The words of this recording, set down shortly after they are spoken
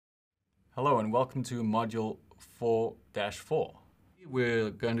Hello and welcome to Module 4-4. We're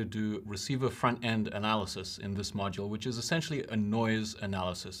going to do receiver front-end analysis in this module, which is essentially a noise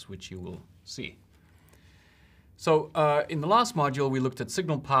analysis, which you will see. So in the last module, we looked at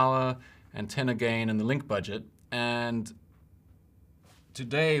signal power, antenna gain, and the link budget. And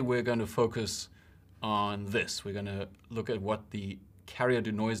today, we're going to focus on this. We're going to look at what the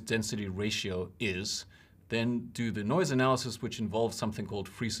carrier-to-noise density ratio is, then do the noise analysis, which involves something called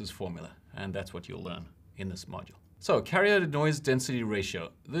Friis's formula. And that's what you'll learn in this module. So carrier-to-noise density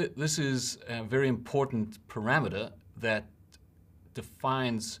ratio. This is a very important parameter that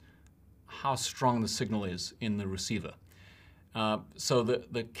defines how strong the signal is in the receiver. So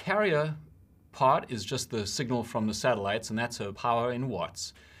the carrier part is just the signal from the satellites, and that's a power in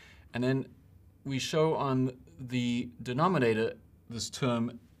watts. And then we show on the denominator this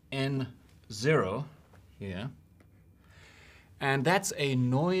term N0 here. And that's a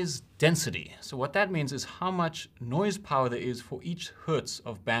noise density. So what that means is how much noise power there is for each hertz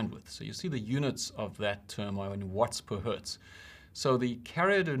of bandwidth. So you see the units of that term are in watts per hertz. So the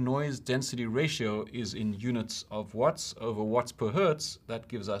carrier-to-noise density ratio is in units of watts over watts per hertz. That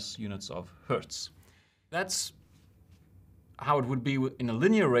gives us units of hertz. That's how it would be in a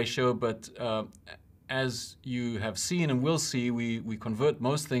linear ratio, but as you have seen and will see, we convert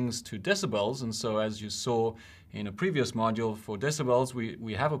most things to decibels. And so as you saw in a previous module for decibels,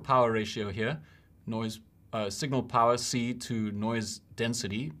 we have a power ratio here, signal power C to noise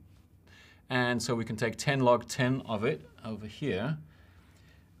density. And so we can take 10 log 10 of it over here.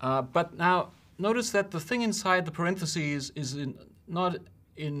 But now notice that the thing inside the parentheses is not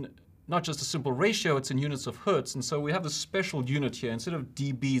just a simple ratio, it's in units of hertz. And so we have this special unit here. Instead of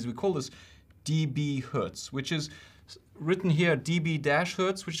dBs, we call this dB hertz, which is written here dB dash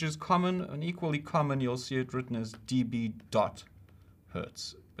hertz, which is common, and equally common, you'll see it written as dB dot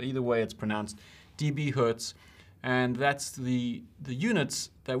hertz. But either way, it's pronounced dB hertz. And that's the units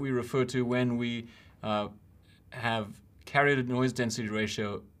that we refer to when we have carrier-to-noise density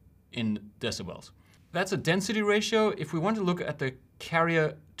ratio in decibels. That's a density ratio. If we want to look at the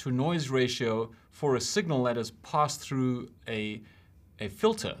carrier-to-noise ratio for a signal that has passed through a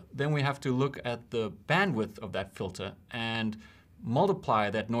filter, then we have to look at the bandwidth of that filter and multiply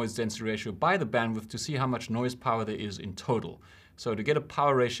that noise density ratio by the bandwidth to see how much noise power there is in total. So to get a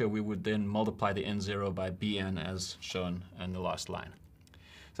power ratio, we would then multiply the N0 by Bn as shown in the last line.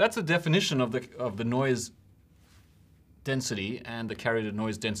 So that's the definition of the noise density and the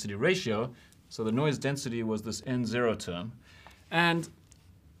carrier-to-noise density ratio. So the noise density was this N0 term. And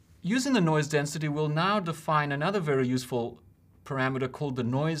using the noise density, we'll now define another very useful parameter called the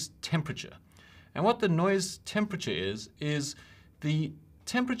noise temperature. And what the noise temperature is the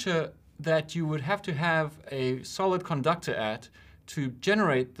temperature that you would have to have a solid conductor at to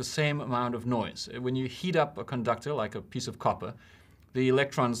generate the same amount of noise. When you heat up a conductor, like a piece of copper, the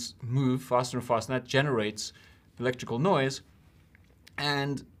electrons move faster and faster, and that generates electrical noise.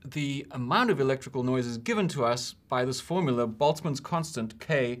 And the amount of electrical noise is given to us by this formula, Boltzmann's constant,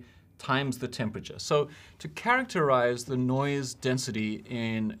 K, times the temperature. So to characterize the noise density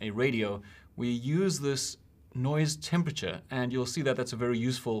in a radio, we use this noise temperature, and you'll see that that's a very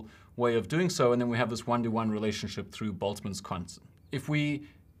useful way of doing so, and then we have this one-to-one relationship through Boltzmann's constant. If we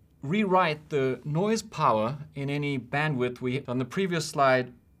rewrite the noise power in any bandwidth, on the previous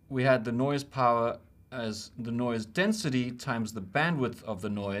slide, we had the noise power as the noise density times the bandwidth of the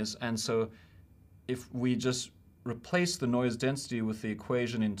noise, and so if we just replace the noise density with the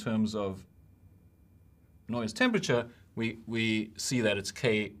equation in terms of noise temperature, we see that it's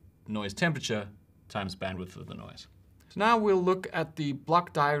K noise temperature times bandwidth of the noise. So now we'll look at the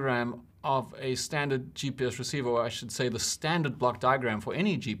block diagram of a standard GPS receiver, or I should say the standard block diagram for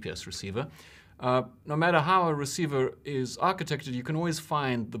any GPS receiver. No matter how a receiver is architected, you can always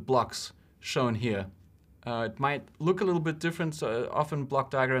find the blocks shown here. It might look a little bit different. So often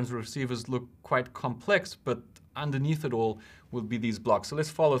block diagrams of receivers look quite complex, but underneath it all will be these blocks. So let's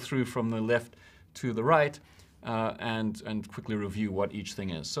follow through from the left to the right and quickly review what each thing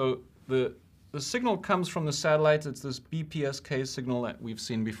is. So the signal comes from the satellite. It's this BPSK signal that we've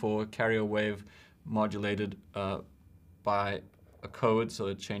seen before, carrier wave modulated by a code, so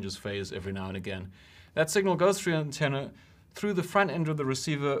it changes phase every now and again. That signal goes through an antenna through the front end of the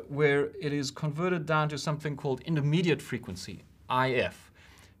receiver, where it is converted down to something called intermediate frequency, IF.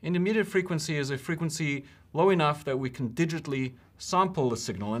 Intermediate frequency is a frequency low enough that we can digitally sample the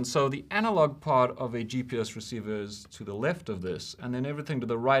signal. And so the analog part of a GPS receiver is to the left of this, and then everything to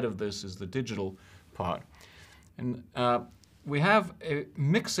the right of this is the digital part. And we have a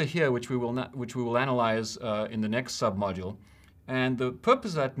mixer here, which we will analyze in the next submodule. And the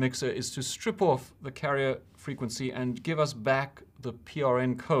purpose of that mixer is to strip off the carrier frequency and give us back the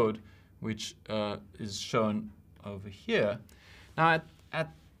PRN code, which is shown over here. Now,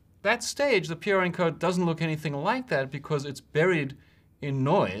 at that stage, the PRN code doesn't look anything like that because it's buried in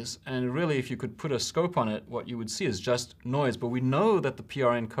noise. And really, if you could put a scope on it, what you would see is just noise. But we know that the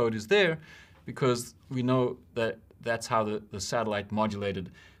PRN code is there because we know that that's how the satellite modulated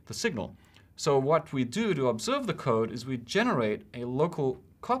the signal. So what we do to observe the code is we generate a local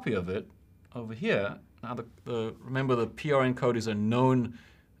copy of it over here. Now, remember, the PRN code is a known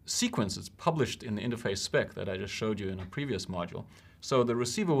sequence. It's published in the interface spec that I just showed you in a previous module. So the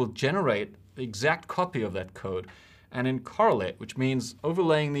receiver will generate the exact copy of that code and then correlate, which means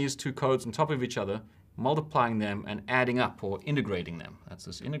overlaying these two codes on top of each other, multiplying them, and adding up or integrating them. That's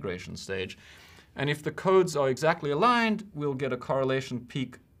this integration stage. And if the codes are exactly aligned, we'll get a correlation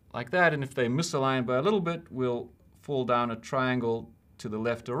peak like that. And if they misalign by a little bit, we'll fall down a triangle to the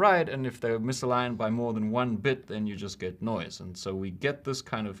left or right. And if they're misaligned by more than 1 bit, then you just get noise. And so we get this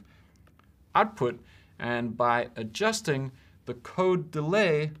kind of output. And by adjusting the code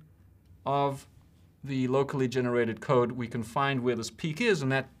delay of the locally generated code, we can find where this peak is.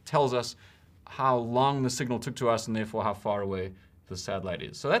 And that tells us how long the signal took to us and therefore how far away the satellite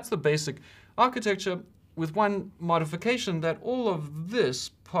is. So that's the basic architecture, with one modification, that all of this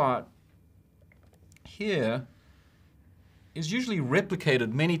part here is usually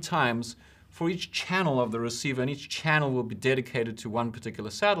replicated many times for each channel of the receiver, and each channel will be dedicated to one particular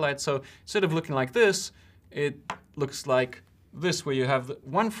satellite. So instead of looking like this, it looks like this, where you have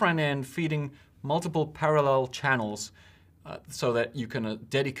one front end feeding multiple parallel channels so that you can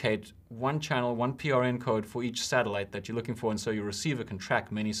dedicate one channel, one PRN code for each satellite that you're looking for, and so your receiver can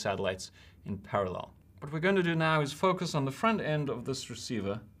track many satellites in parallel. What we're going to do now is focus on the front end of this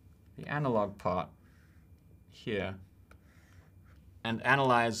receiver, the analog part here, and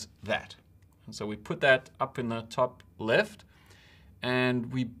analyze that. And so we put that up in the top left,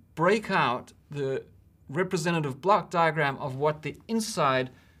 and we break out the representative block diagram of what the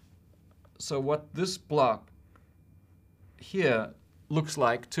inside, so what this block here looks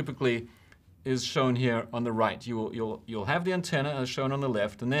like typically is shown here on the right. You'll have the antenna as shown on the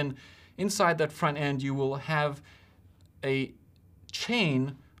left, and then inside that front end you will have a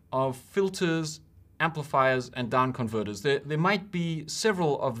chain of filters, amplifiers, and down converters. There might be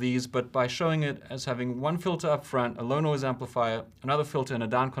several of these, but by showing it as having one filter up front, a low noise amplifier, another filter, and a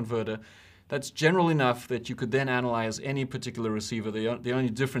down converter, that's general enough that you could then analyze any particular receiver. The only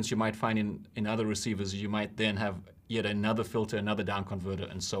difference you might find in other receivers is you might then have yet another filter, another down converter,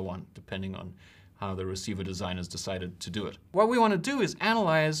 and so on, depending on how the receiver designers decided to do it. What we want to do is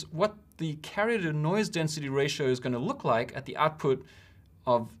analyze what the carrier to noise density ratio is going to look like at the output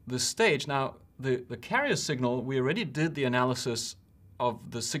of this stage. Now, the carrier signal, we already did the analysis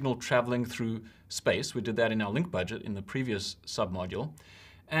of the signal traveling through space. We did that in our link budget in the previous submodule.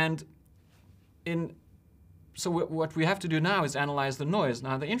 And so what we have to do now is analyze the noise.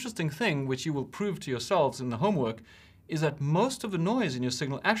 Now, the interesting thing, which you will prove to yourselves in the homework, is that most of the noise in your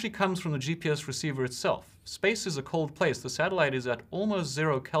signal actually comes from the GPS receiver itself. Space is a cold place. The satellite is at almost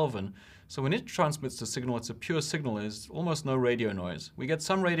 0 Kelvin. So when it transmits the signal, it's a pure signal. There's almost no radio noise. We get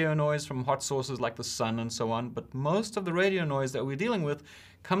some radio noise from hot sources like the sun and so on, but most of the radio noise that we're dealing with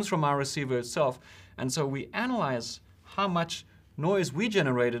comes from our receiver itself. And so we analyze how much noise we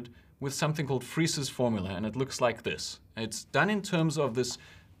generated with something called Friis's formula, and it looks like this. It's done in terms of this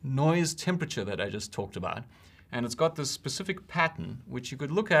noise temperature that I just talked about. And it's got this specific pattern, which you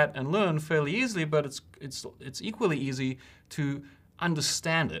could look at and learn fairly easily, but it's equally easy to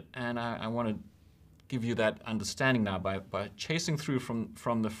understand it. And I want to give you that understanding now by chasing through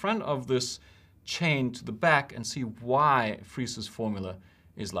from the front of this chain to the back and see why Friis's formula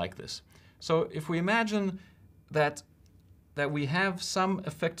is like this. So if we imagine that we have some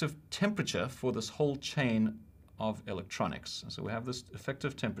effective temperature for this whole chain of electronics. So we have this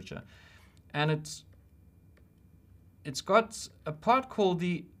effective temperature, and it's got a part called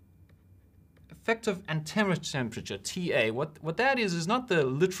the effective antenna temperature, TA. What that is not the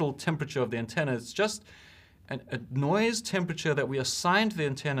literal temperature of the antenna. It's just a noise temperature that we assign to the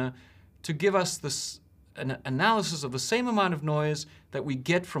antenna to give us an analysis of the same amount of noise that we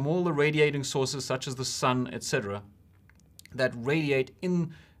get from all the radiating sources, such as the sun, etc., that radiate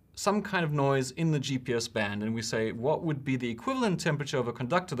in some kind of noise in the GPS band. And we say, what would be the equivalent temperature of a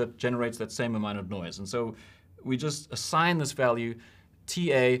conductor that generates that same amount of noise? And so we just assign this value,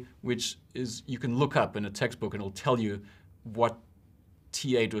 TA, which is, you can look up in a textbook and it'll tell you what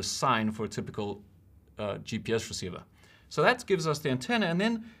TA to assign for a typical GPS receiver. So that gives us the antenna, and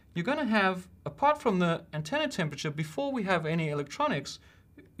then you're going to have, apart from the antenna temperature, before we have any electronics,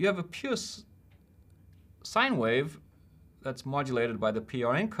 you have a pure sine wave that's modulated by the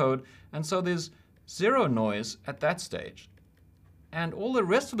PRN code, and so there's zero noise at that stage. And all the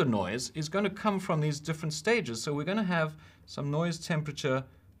rest of the noise is going to come from these different stages. So we're going to have some noise temperature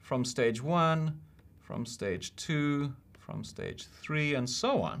from stage 1, from stage 2, from stage 3, and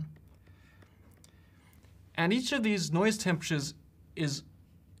so on. And each of these noise temperatures is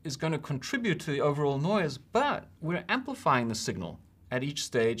going to contribute to the overall noise, but we're amplifying the signal at each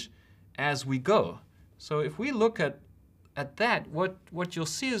stage as we go. So if we look at that, what you'll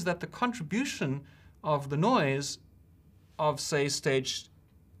see is that the contribution of the noise of, say, stage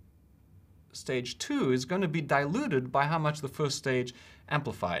 2 is going to be diluted by how much the first stage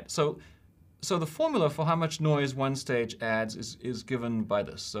amplified. So the formula for how much noise one stage adds is given by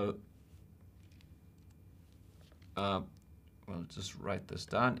this. So well, just write this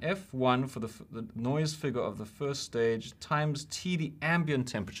down. F1 for the noise figure of the first stage times T, the ambient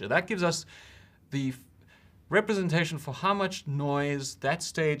temperature. That gives us the representation for how much noise that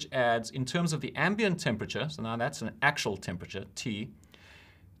stage adds in terms of the ambient temperature. So now that's an actual temperature, T,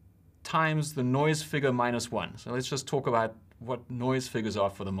 times the noise figure minus 1. So let's just talk about what noise figures are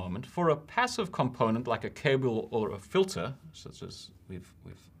for the moment. For a passive component like a cable or a filter, such as we've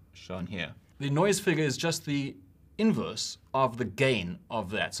shown here, the noise figure is just the inverse of the gain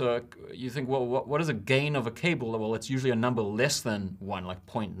of that. So you think, well, what is a gain of a cable? Well, it's usually a number less than 1, like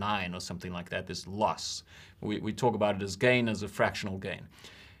 0.9 or something like that, this loss. We talk about it as gain, as a fractional gain.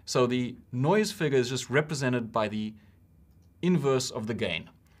 So the noise figure is just represented by the inverse of the gain.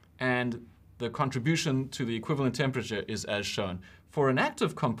 And the contribution to the equivalent temperature is as shown. For an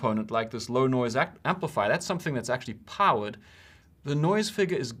active component like this low noise amplifier, that's something that's actually powered, the noise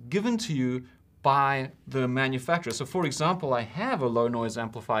figure is given to you by the manufacturer. So for example, I have a low noise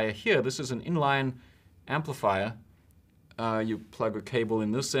amplifier here. This is an inline amplifier. You plug a cable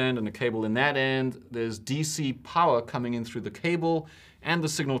in this end and a cable in that end. There's DC power coming in through the cable, and the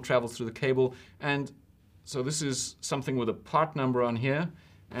signal travels through the cable. And so this is something with a part number on here.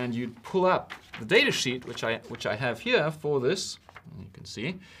 And you pull up the data sheet, which I have here for this, you can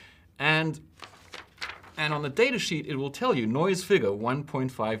see. And on the data sheet, it will tell you noise figure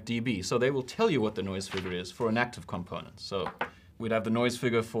 1.5 dB. So they will tell you what the noise figure is for an active component. So we'd have the noise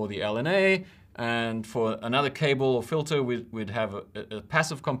figure for the LNA, and for another cable or filter, we'd have a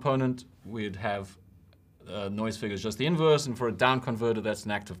passive component. We'd have noise figure is just the inverse, and for a down converter, that's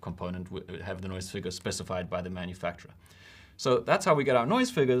an active component. We'd have the noise figure specified by the manufacturer. So that's how we get our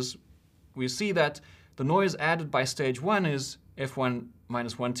noise figures. We see that the noise added by stage 1 is F1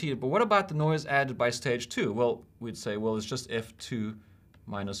 minus 1t, but what about the noise added by stage 2? Well, we'd say, well, it's just F2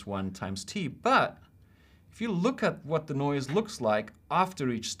 minus 1 times t. But if you look at what the noise looks like after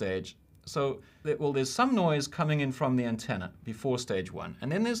each stage, so there's some noise coming in from the antenna before stage 1,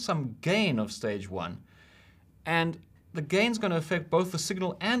 and then there's some gain of stage 1, and the gain's going to affect both the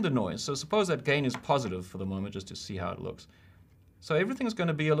signal and the noise. So suppose that gain is positive for the moment, just to see how it looks. So everything's going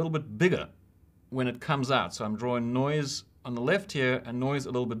to be a little bit bigger when it comes out. So I'm drawing noise on the left here and noise a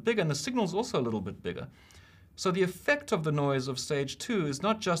little bit bigger, and the signal's also a little bit bigger. So the effect of the noise of stage 2 is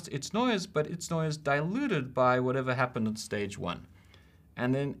not just its noise, but its noise diluted by whatever happened at stage 1.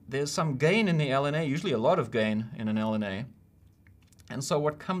 And then there's some gain in the LNA, usually a lot of gain in an LNA. And so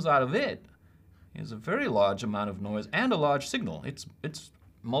what comes out of it is a very large amount of noise and a large signal. It's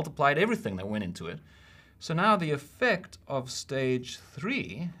multiplied everything that went into it. So now the effect of stage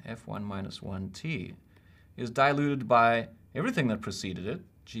 3, F1 minus 1t, is diluted by everything that preceded it,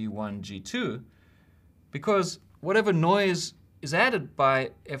 G1, G2, because whatever noise is added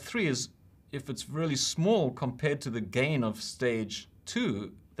by F3 is, if it's really small compared to the gain of stage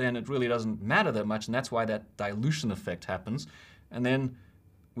 2, then it really doesn't matter that much, and that's why that dilution effect happens. And then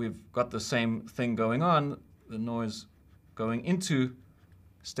we've got the same thing going on. The noise going into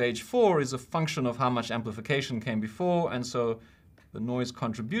stage 4 is a function of how much amplification came before, and so the noise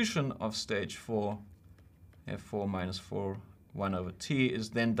contribution of stage 4, F4 minus 4, 1 over t,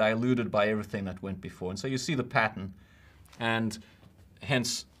 is then diluted by everything that went before. And so you see the pattern, and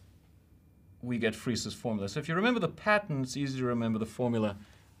hence we get Friis's formula. So if you remember the pattern, it's easy to remember the formula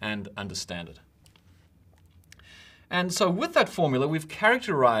and understand it. And so with that formula, we've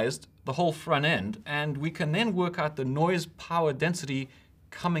characterized the whole front end, and we can then work out the noise power density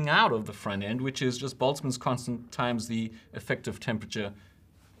coming out of the front end, which is just Boltzmann's constant times the effective temperature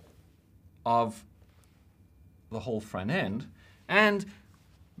of the whole front end. And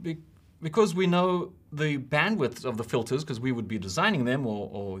because we know the bandwidth of the filters, because we would be designing them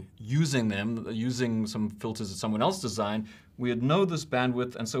or using them, using some filters that someone else designed, we would know this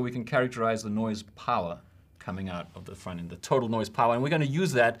bandwidth, and so we can characterize the noise power coming out of the front end, the total noise power. And we're going to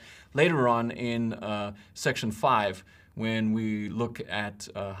use that later on in section 5 when we look at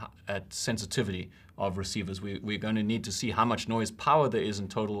sensitivity of receivers. We're going to need to see how much noise power there is in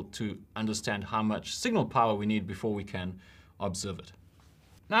total to understand how much signal power we need before we can observe it.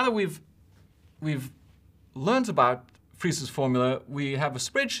 Now that we've learned about Friis's formula, we have a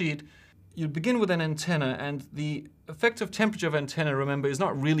spreadsheet. You begin with an antenna, and the effective temperature of antenna, remember, is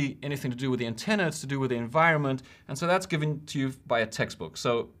not really anything to do with the antenna, it's to do with the environment, and so that's given to you by a textbook.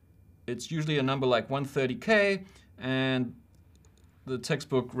 So it's usually a number like 130 K, and the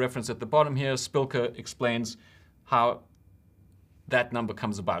textbook reference at the bottom here, Spilker, explains how that number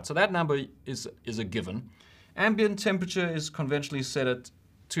comes about. So that number is a given. Ambient temperature is conventionally set at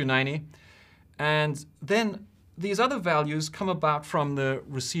 290, and then these other values come about from the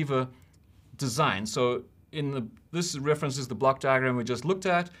receiver design. So this references the block diagram we just looked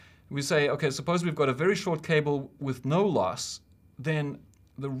at. We say, okay, suppose we've got a very short cable with no loss, then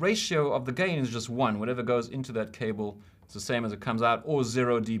the ratio of the gain is just 1. Whatever goes into that cable is the same as it comes out, or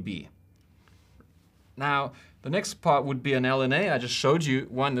 0 dB. Now, the next part would be an LNA. I just showed you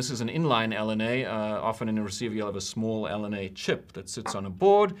one. This is an inline LNA. Often in a receiver, you'll have a small LNA chip that sits on a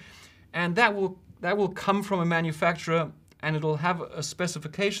board, and that will come from a manufacturer, and it'll have a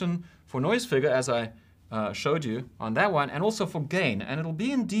specification for noise figure, as I showed you on that one, and also for gain, and it'll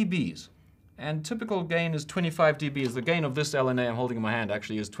be in dBs. And typical gain is 25 dBs. The gain of this LNA I'm holding in my hand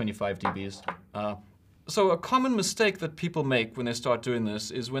actually is 25 dBs. So a common mistake that people make when they start doing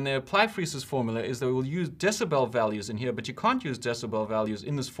this is when they apply Friis's formula is they will use decibel values in here, but you can't use decibel values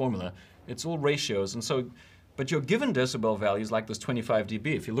in this formula. It's all ratios, and so, but you're given decibel values like this 25 dB.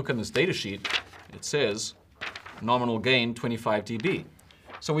 If you look on this data sheet, it says nominal gain 25 dB.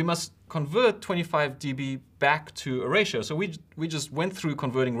 So we must convert 25 dB back to a ratio. So we just went through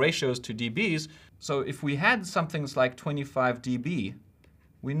converting ratios to dBs. So if we had something like 25 dB,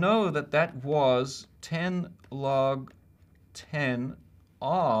 we know that that was 10 log 10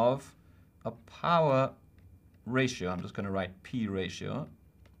 of a power ratio. I'm just going to write P ratio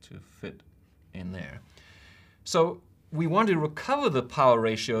to fit in there. So we want to recover the power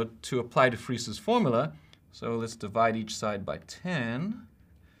ratio to apply to Friis's formula. So let's divide each side by 10.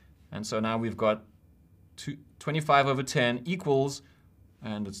 And so now we've got 25 over 10 equals,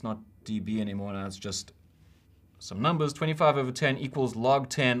 and it's not dB anymore, now it's just some numbers. 25 over 10 equals log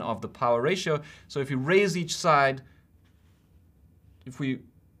 10 of the power ratio. So if you raise each side, if we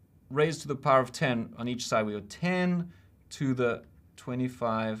raise to the power of 10 on each side, we have 10 to the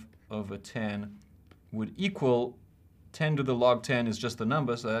 25 over 10 would equal 10 to the log 10 is just the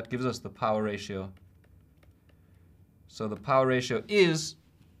number, so that gives us the power ratio. So the power ratio is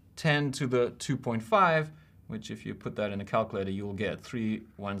 10 to the 2.5, which if you put that in a calculator, you will get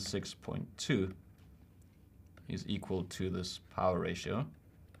 316.2 is equal to this power ratio.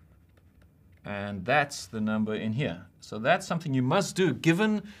 And that's the number in here. So that's something you must do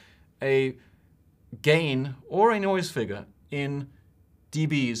given a gain or a noise figure in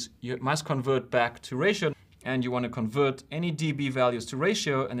dBs. You must convert back to ratio, and you want to convert any dB values to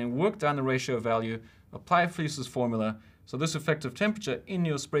ratio and then work down the ratio value, apply Friis's formula. So this effective temperature in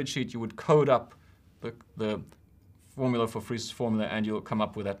your spreadsheet, you would code up the formula for Friis's formula, and you'll come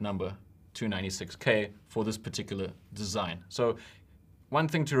up with that number, 296K, for this particular design. So one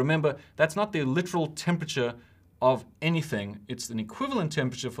thing to remember, that's not the literal temperature of anything. It's an equivalent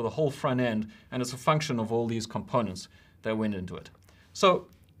temperature for the whole front end, and it's a function of all these components that went into it. So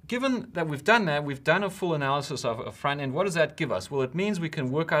given that we've done that, we've done a full analysis of a front end, what does that give us? Well, it means we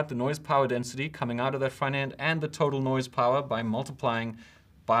can work out the noise power density coming out of that front end and the total noise power by multiplying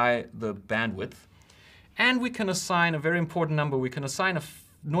by the bandwidth. And we can assign a very important number. We can assign a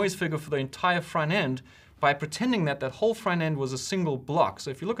noise figure for the entire front end by pretending that that whole front end was a single block. So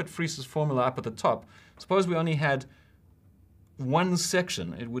if you look at Friis's formula up at the top, suppose we only had one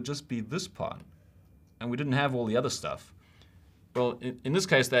section. It would just be this part, and we didn't have all the other stuff. Well, in this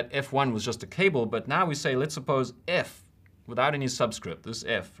case, that F1 was just a cable, but now we say, let's suppose F, without any subscript, this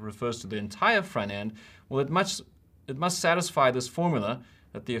F refers to the entire front end. Well, it must satisfy this formula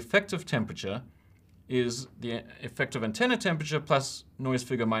that the effective temperature is the effective antenna temperature plus noise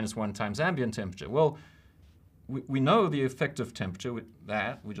figure minus 1 times ambient temperature. Well, we know the effective temperature,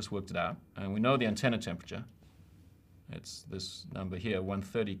 we just worked it out, and we know the antenna temperature. It's this number here,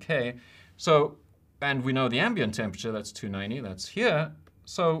 130K. So, and we know the ambient temperature, that's 290, that's here.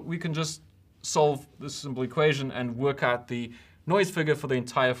 So we can just solve this simple equation and work out the noise figure for the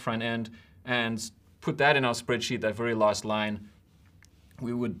entire front end and put that in our spreadsheet, that very last line.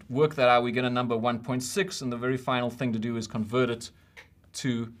 We would work that out. We get a number 1.6, and the very final thing to do is convert it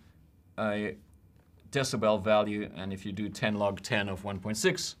to a decibel value. And if you do 10 log 10 of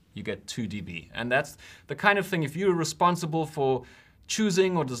 1.6, you get 2 dB. And that's the kind of thing, if you're responsible for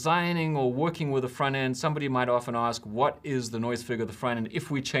choosing or designing or working with a front end, somebody might often ask, what is the noise figure of the front end? If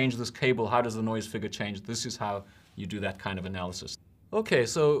we change this cable, how does the noise figure change? This is how you do that kind of analysis. Okay,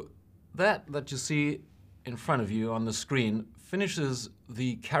 so that you see in front of you on the screen finishes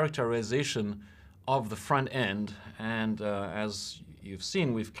the characterization of the front end. And as you've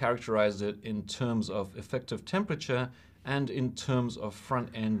seen, we've characterized it in terms of effective temperature and in terms of front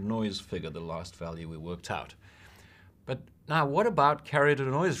end noise figure, the last value we worked out. But now what about carrier to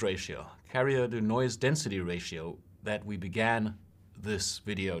noise ratio, carrier to noise density ratio that we began this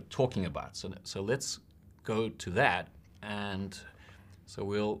video talking about? So let's go to that. And so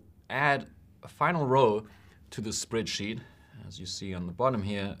we'll add a final row to the spreadsheet, as you see on the bottom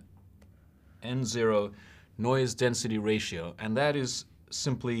here, N0 noise density ratio. And that is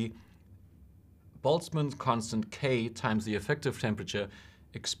simply Boltzmann's constant K times the effective temperature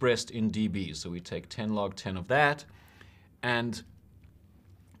expressed in dB. So we take 10 log 10 of that, and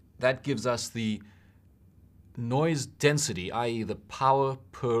that gives us the noise density, i.e. the power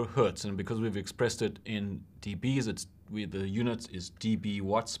per hertz. And because we've expressed it in dBs, the unit is dB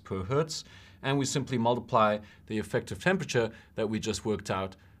watts per hertz. And we simply multiply the effective temperature that we just worked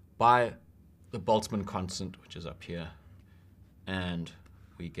out by the Boltzmann constant, which is up here. And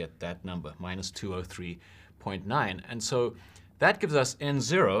we get that number, minus 203.9. And so that gives us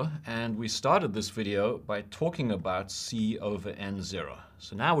N0. And we started this video by talking about C over N0.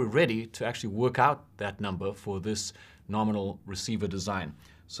 So now we're ready to actually work out that number for this nominal receiver design.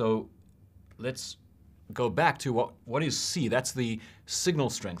 So let's go back to what is C. That's the signal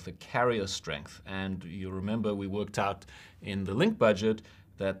strength, the carrier strength. And you remember we worked out in the link budget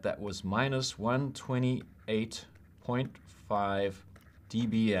that was minus 128.5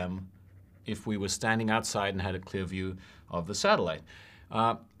 dBm if we were standing outside and had a clear view of the satellite.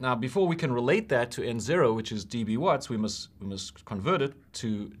 Now, before we can relate that to N0, which is dB watts, we must convert it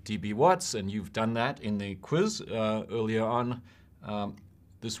to dB watts, and you've done that in the quiz earlier on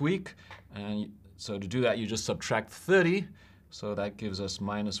this week. And so to do that, you just subtract 30. So that gives us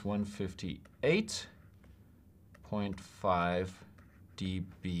minus 158.5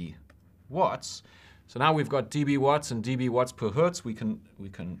 dB watts. So now we've got dB watts and dB watts per hertz. We can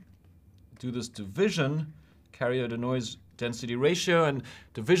do this division, carrier to noise density ratio. And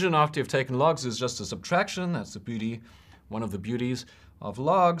division after you've taken logs is just a subtraction. That's the beauty, one of the beauties of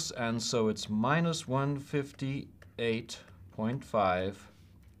logs. And so it's minus 158.5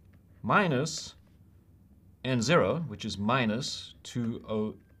 minus N0, which is minus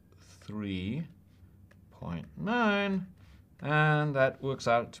 203.9, and that works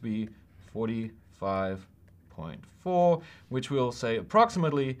out to be 45.4, which we'll say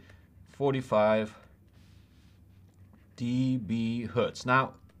approximately 45 dB hertz.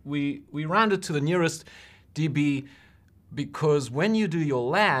 Now, we rounded to the nearest dB because when you do your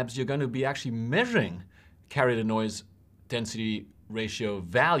labs, you're going to be actually measuring carrier to noise density ratio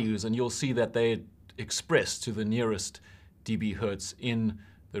values, and you'll see that they expressed to the nearest dB hertz in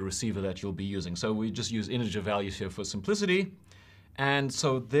the receiver that you'll be using. So we just use integer values here for simplicity. And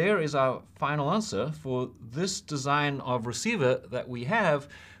so there is our final answer for this design of receiver that we have.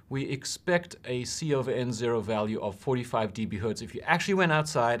 We expect a C over N0 value of 45 dB hertz. If you actually went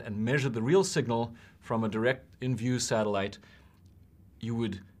outside and measured the real signal from a direct in-view satellite, you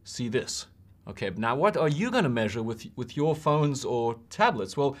would see this. Okay, now what are you going to measure with your phones or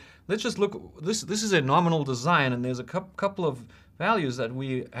tablets? Well, let's just look. This is a nominal design, and there's a couple of values that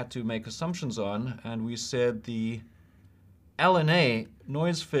we had to make assumptions on. And we said the LNA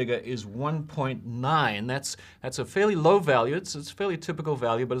noise figure is 1.9. That's a fairly low value. It's a fairly typical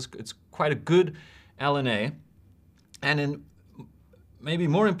value, but it's quite a good LNA. And in maybe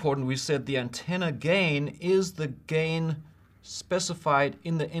more important, we said the antenna gain is the gain specified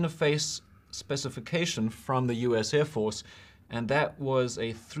in the interface specification from the US Air Force, and that was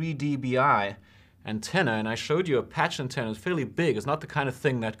a 3 dBi antenna. And I showed you a patch antenna. It's fairly big. It's not the kind of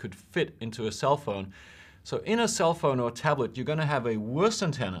thing that could fit into a cell phone. So in a cell phone or tablet, you're going to have a worse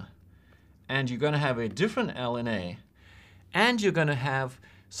antenna, and you're going to have a different LNA, and you're going to have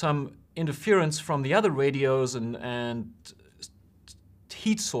some interference from the other radios and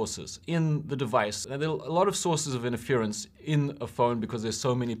heat sources in the device. And there are a lot of sources of interference in a phone because there's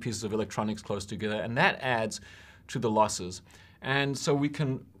so many pieces of electronics close together, and that adds to the losses. And so we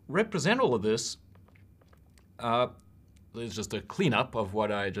can represent all of this there's just a cleanup of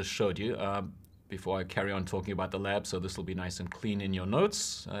what I just showed you before I carry on talking about the lab, so this will be nice and clean in your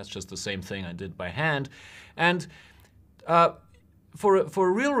notes. That's just the same thing I did by hand. And for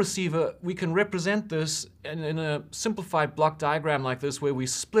a real receiver, we can represent this in a simplified block diagram like this, where we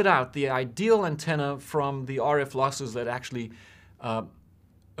split out the ideal antenna from the RF losses that actually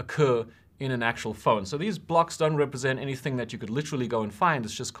occur in an actual phone. So these blocks don't represent anything that you could literally go and find.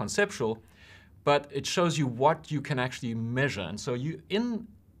 It's just conceptual, but it shows you what you can actually measure. And so in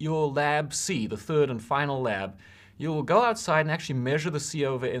your lab C, the third and final lab, you will go outside and actually measure the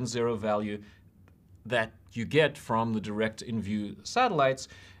C/N0 value that you get from the direct in-view satellites,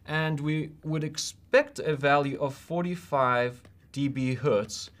 and we would expect a value of 45 dB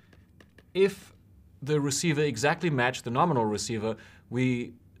Hertz if the receiver exactly matched the nominal receiver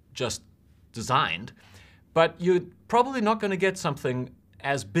we just designed. But you're probably not going to get something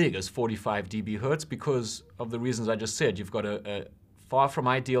as big as 45 dB Hertz because of the reasons I just said. You've got a far from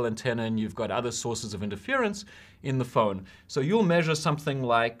ideal antenna, and you've got other sources of interference in the phone. So you'll measure something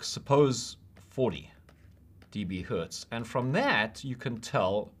like, suppose, 40 dB Hertz. And from that, you can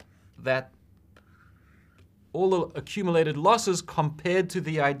tell that all the accumulated losses compared to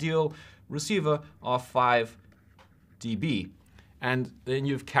the ideal receiver are 5 dB. And then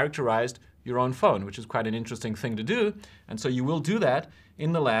you've characterized your own phone, which is quite an interesting thing to do. And so you will do that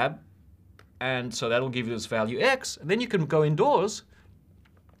in the lab. And so that'll give you this value X. And then you can go indoors.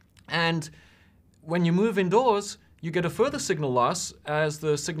 And when you move indoors, you get a further signal loss as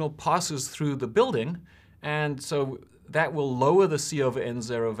the signal passes through the building. And so that will lower the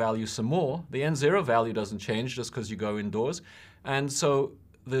C/N0 value some more. The N0 value doesn't change just because you go indoors. And so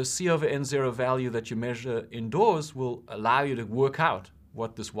the C/N0 value that you measure indoors will allow you to work out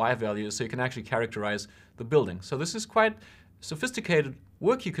what this Y value is, so you can actually characterize the building. So this is quite sophisticated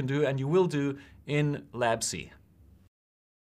work you can do, and you will do in Lab C.